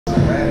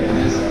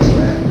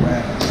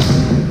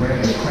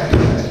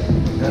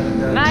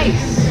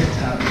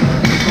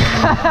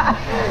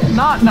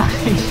Not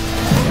nice.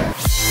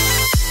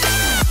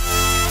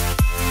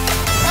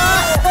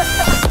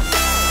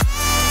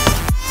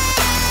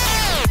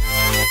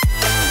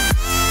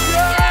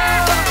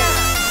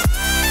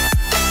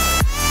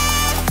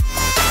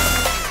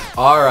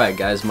 Alright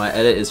guys, my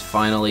edit is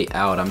finally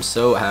out. I'm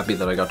so happy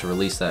that I got to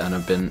release that, and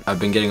I've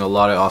been getting a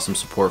lot of awesome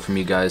support from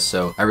you guys,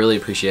 so I really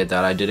appreciate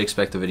that. I did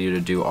expect the video to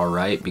do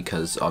alright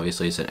because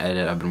obviously it's an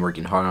edit I've been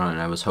working hard on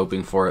and I was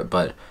hoping for it,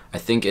 but I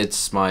think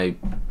it's my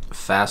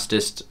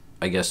fastest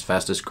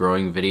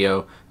growing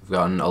video. I've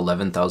gotten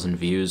 11,000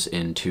 views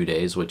in 2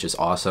 days, which is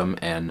awesome,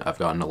 and I've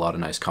gotten a lot of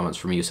nice comments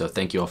from you, so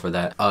thank you all for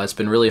that. It's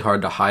been really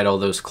hard to hide all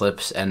those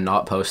clips and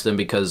not post them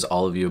because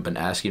all of you have been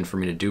asking for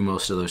me to do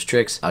most of those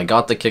tricks. I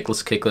got the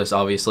kickless,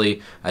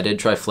 obviously. I did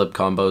try flip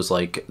combos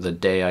like the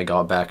day I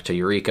got back to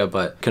Eureka,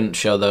 but couldn't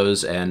show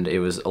those, and it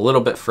was a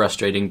little bit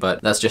frustrating,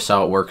 but that's just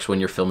how it works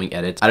when you're filming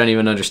edits. I don't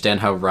even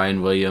understand how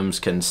Ryan Williams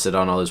can sit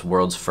on all his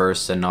worlds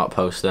first and not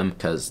post them,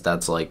 because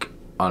that's like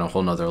on a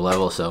whole nother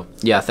level. So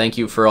yeah, thank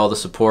you for all the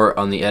support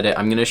on the edit.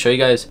 I'm gonna show you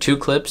guys 2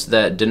 clips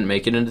that didn't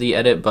make it into the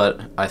edit,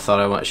 but I thought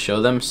I want to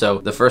show them. So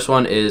the first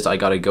one is I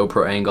got a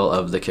GoPro angle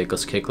of the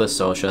kickless,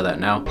 so I'll show that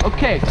now.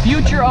 Okay,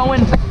 future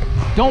Owen,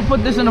 don't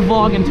put this in a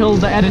vlog until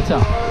the edit's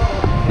up,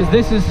 because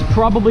this is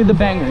probably the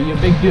banger, you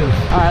big dude.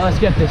 All right, let's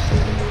get this.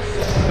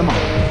 Come on.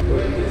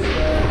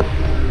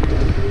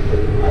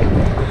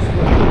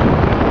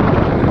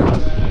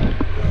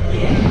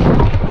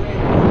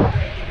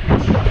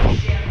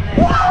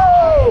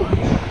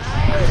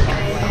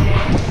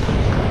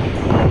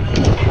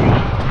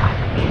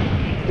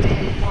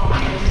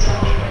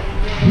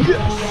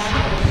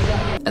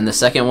 And the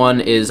second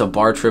one is a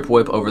bar trip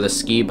whip over the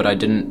ski, but I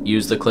didn't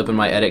use the clip in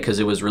my edit because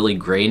it was really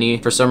grainy.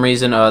 For some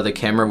reason, the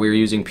camera, we were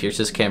using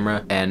Pierce's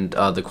camera, and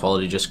the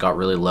quality just got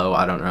really low.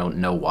 I don't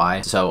know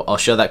why. So I'll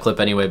show that clip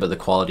anyway, but the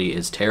quality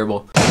is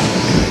terrible.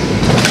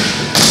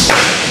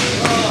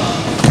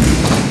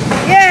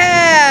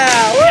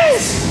 Yeah! Woo!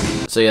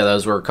 So yeah,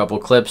 those were a couple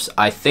clips.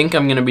 I think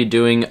I'm gonna be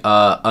doing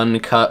a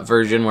uncut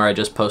version where I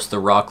just post the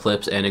raw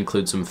clips and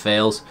include some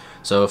fails.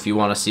 So if you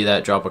want to see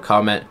that, drop a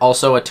comment.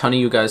 Also, a ton of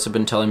you guys have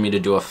been telling me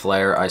to do a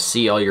flare. I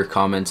see all your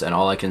comments, and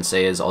all I can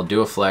say is I'll do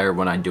a flare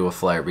when I do a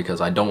flare,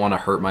 because I don't want to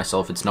hurt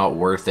myself. It's not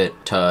worth it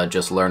to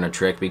just learn a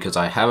trick, because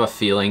I have a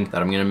feeling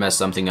that I'm going to mess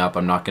something up,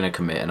 I'm not going to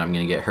commit, and I'm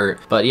going to get hurt.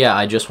 But yeah,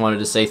 I just wanted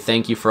to say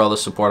thank you for all the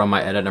support on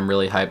my edit. I'm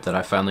really hyped that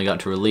I finally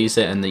got to release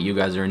it and that you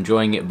guys are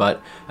enjoying it. But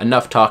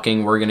enough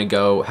talking, we're going to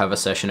go have a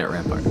session at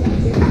Rampart.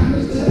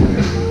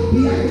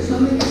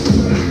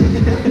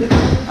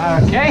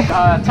 Okay,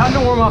 time to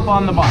warm up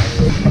on the box.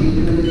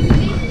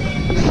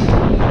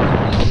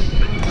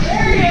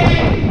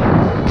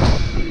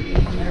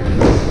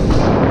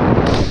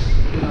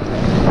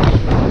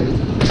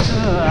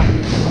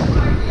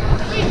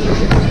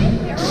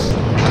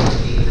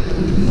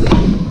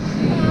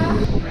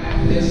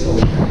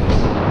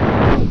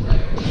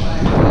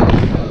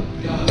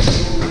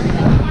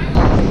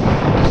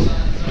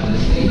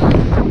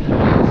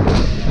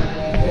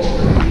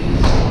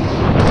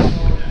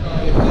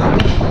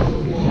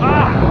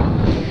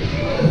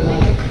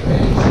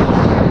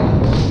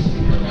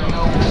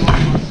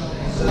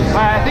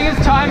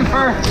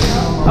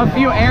 A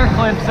few air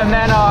clips, and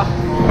then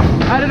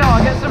I don't know,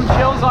 I'll get some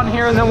chills on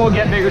here and then we'll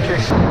get bigger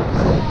tricks.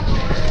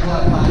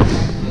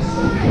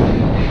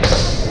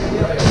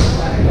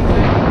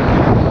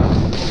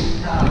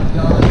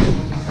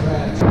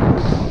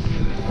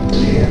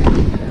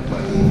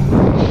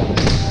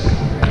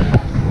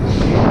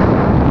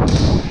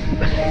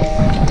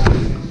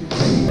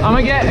 I'm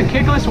gonna get a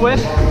kickless whip,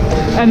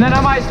 and then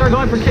I might start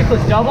going for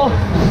kickless double.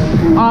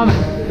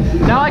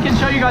 Now I can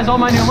show you guys all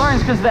my new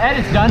learns because the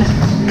edit's done.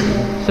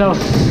 So,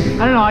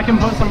 I don't know, I can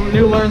put some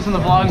new learns in the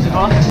vlogs as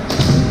well.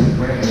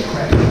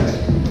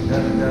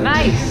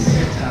 Nice!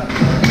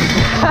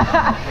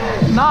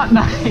 Not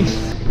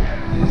nice.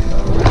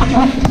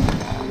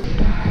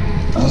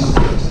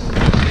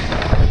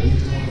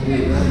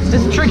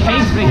 This trick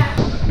hates me.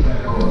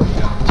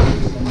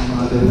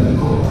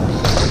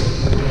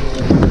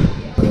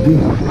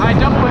 Alright,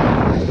 double it.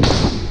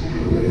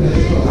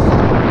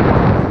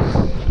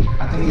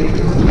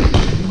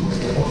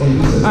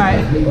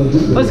 Alright,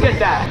 let's get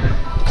that.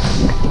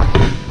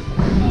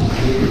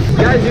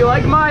 Guys, you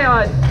like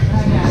my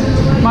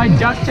my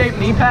duct tape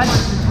knee pad?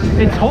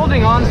 It's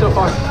holding on so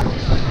far.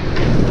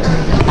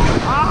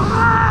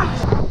 Ah!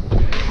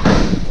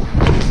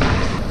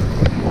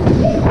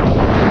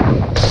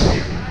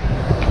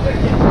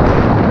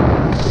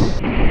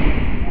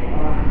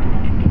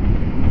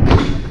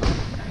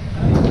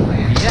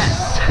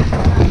 Yes.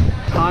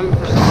 Time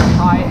for some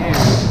high air.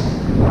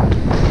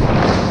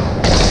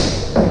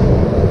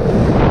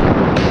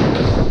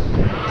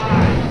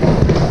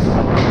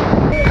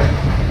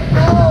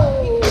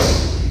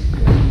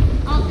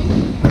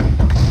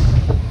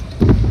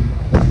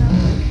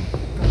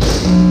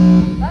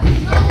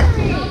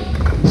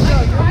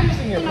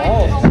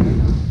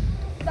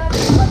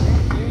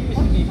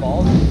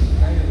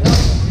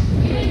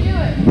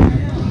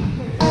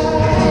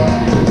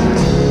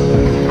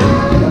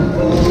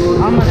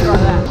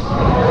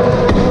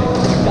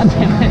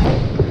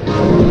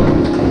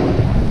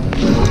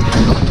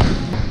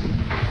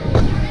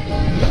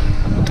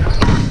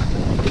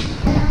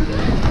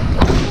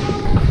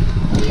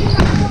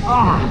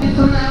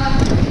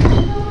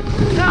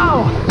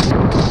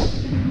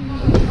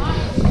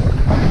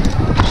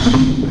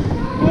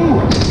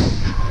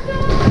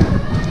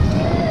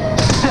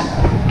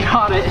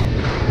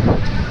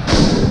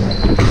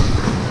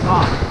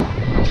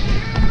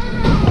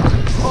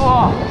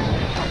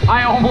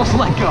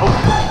 let go.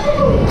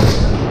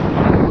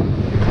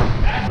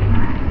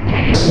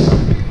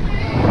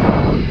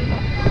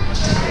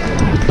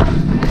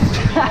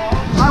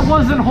 I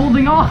wasn't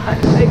holding on.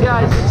 Hey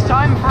guys, it's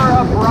time for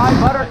a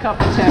Buttercup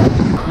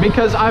attempt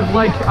because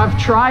I've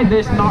tried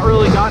this, not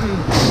really gotten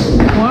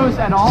close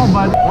at all,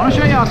 but I want to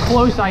show you how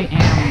close I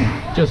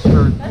am, just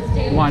for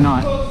why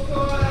not.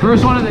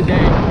 First one of the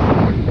day.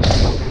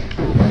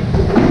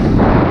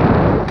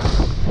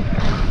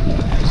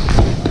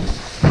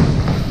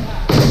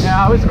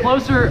 Yeah, I was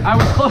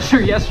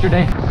closer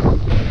yesterday.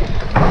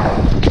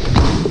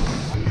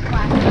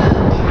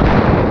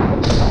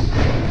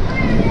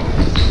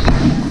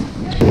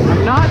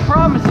 I'm not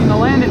promising to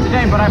land it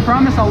today, but I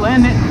promise I'll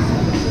land it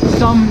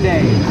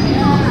someday.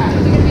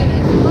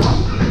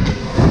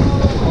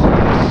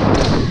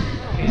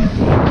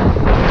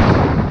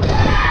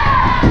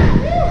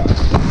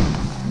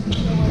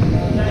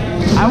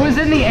 I was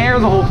in the air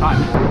the whole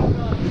time.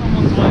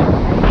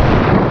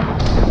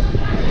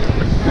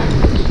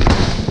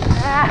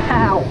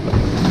 Ow!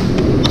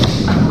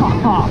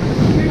 Oh.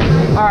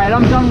 All right,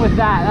 I'm done with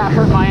that. That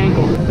hurt my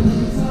ankle.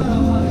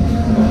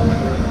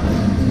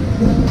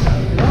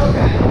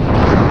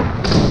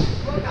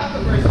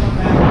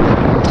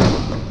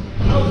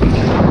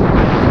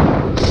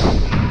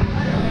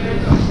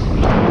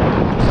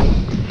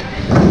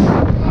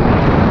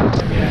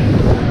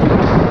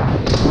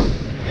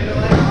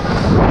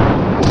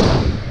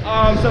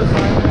 I'm so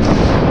sorry.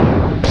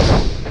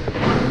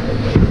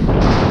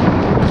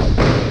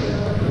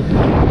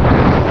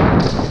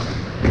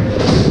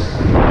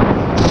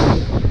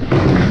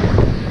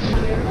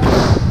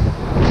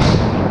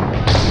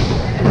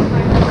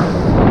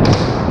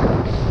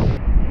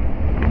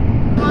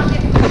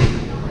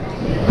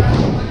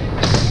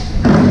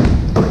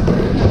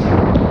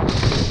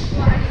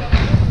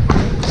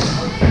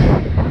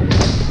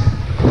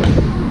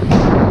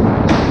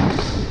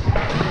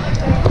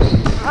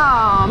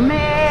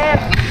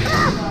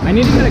 I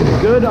need to get a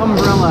good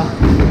umbrella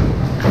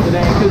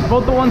today because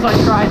both the ones I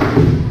tried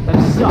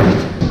have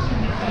sucked.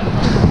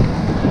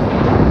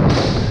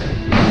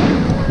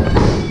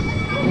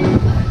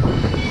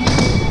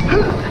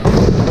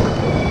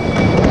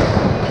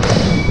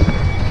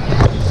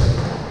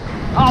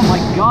 Oh my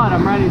god,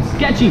 I'm riding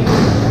sketchy.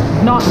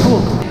 Not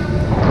cool.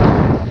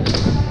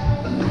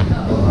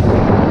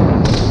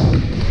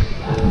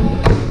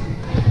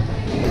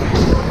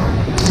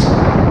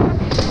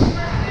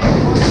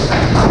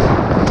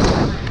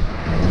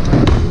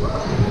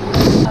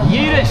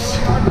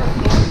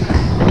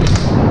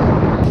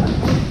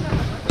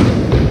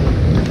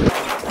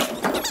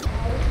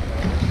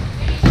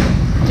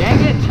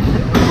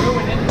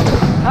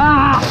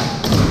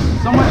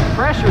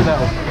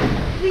 Though.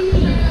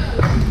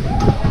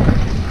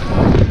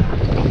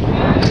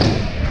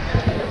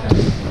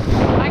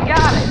 I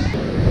got it.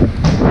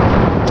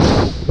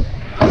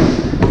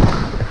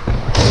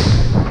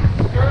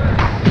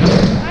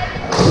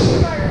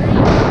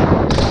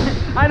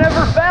 I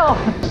never fell.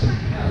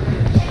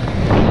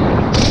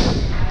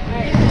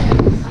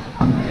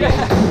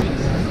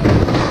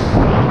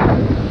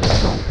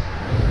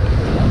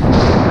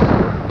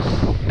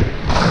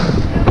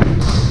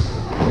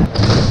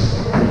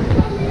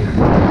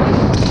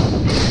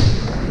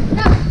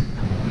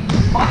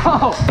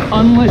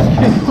 Unless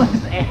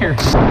kickless air.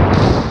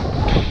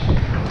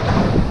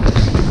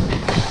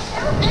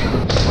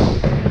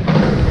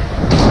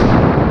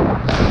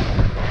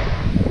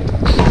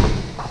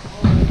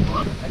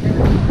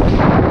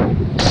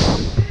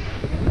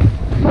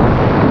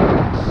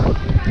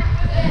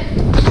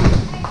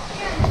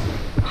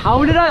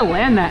 How did I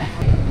land that?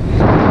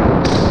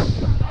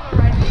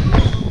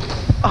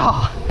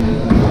 Oh.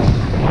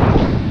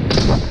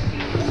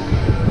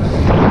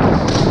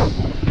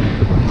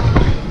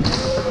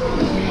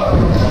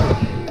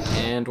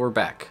 And we're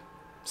back.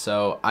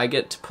 So I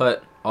get to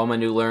put all my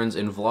new learns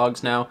in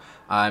vlogs now.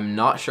 I'm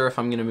not sure if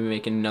I'm going to be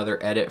making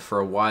another edit for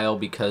a while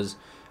because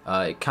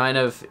it kind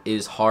of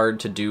is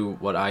hard to do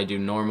what I do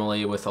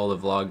normally with all the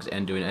vlogs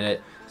and do an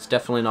edit. It's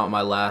definitely not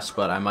my last,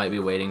 but I might be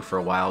waiting for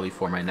a while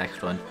before my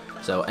next one.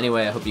 So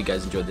anyway, I hope you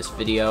guys enjoyed this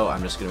video.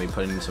 I'm just going to be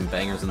putting some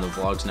bangers in the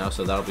vlogs now,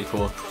 so that'll be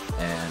cool.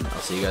 And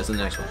I'll see you guys in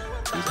the next one.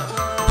 Peace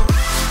out.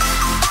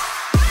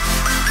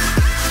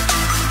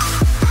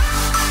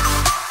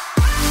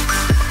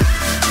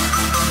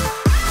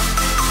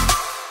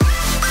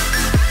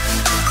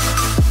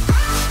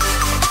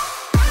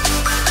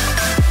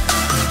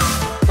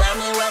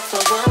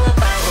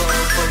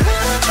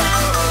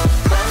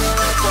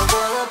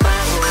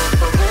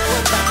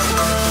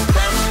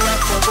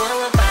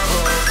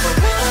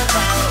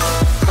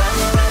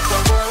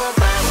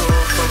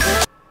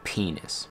 Penis.